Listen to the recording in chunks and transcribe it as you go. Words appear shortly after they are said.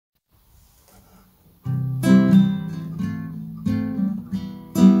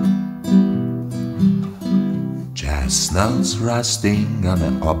Chestnuts roasting on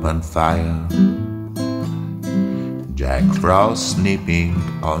an open fire, Jack Frost nipping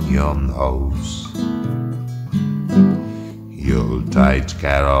on your nose, Yuletide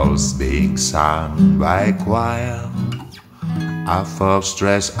carols being sung by a choir, our folks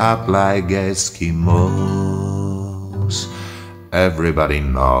dress up like Eskimos. Everybody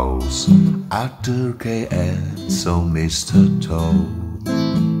knows a turkey and some mistletoe,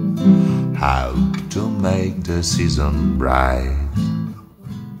 how to make the season bright.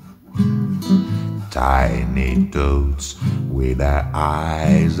 Tiny toads with their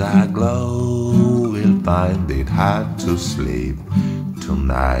eyes aglow will find it hard to sleep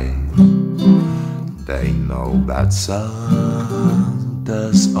tonight. They know that Santa's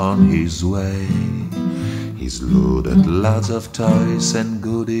on his way. He's loaded lots of toys and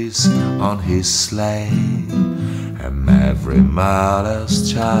goodies on his sleigh, and every mother's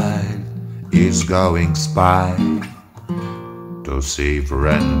child is going spy to see if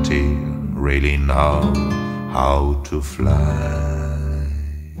reindeer really know how to fly.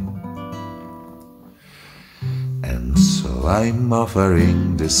 And so I'm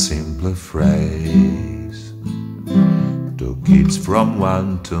offering this simple phrase to kids from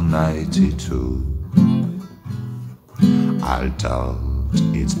 1 to 92. Although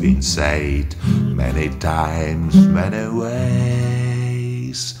it's been said many times, many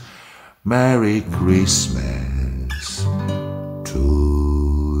ways, Merry Christmas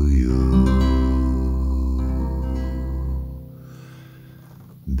to you.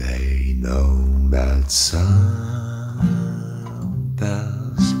 They know that Santa's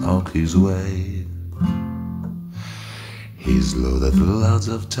on his way. He's loaded lots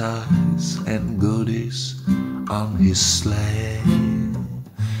of toys and goodies on his sleigh,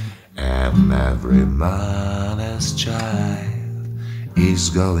 and every mother's child is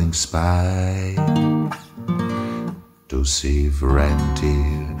going spy to see if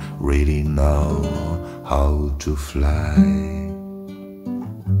reindeer really know how to fly.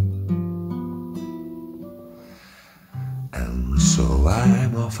 And so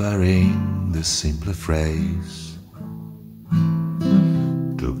I'm offering the simple phrase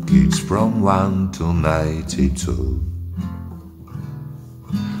to kids from 1 to 92.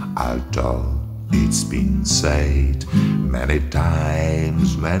 Although it's been said many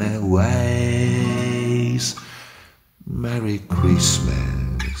times, many ways, Merry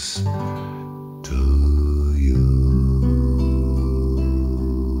Christmas to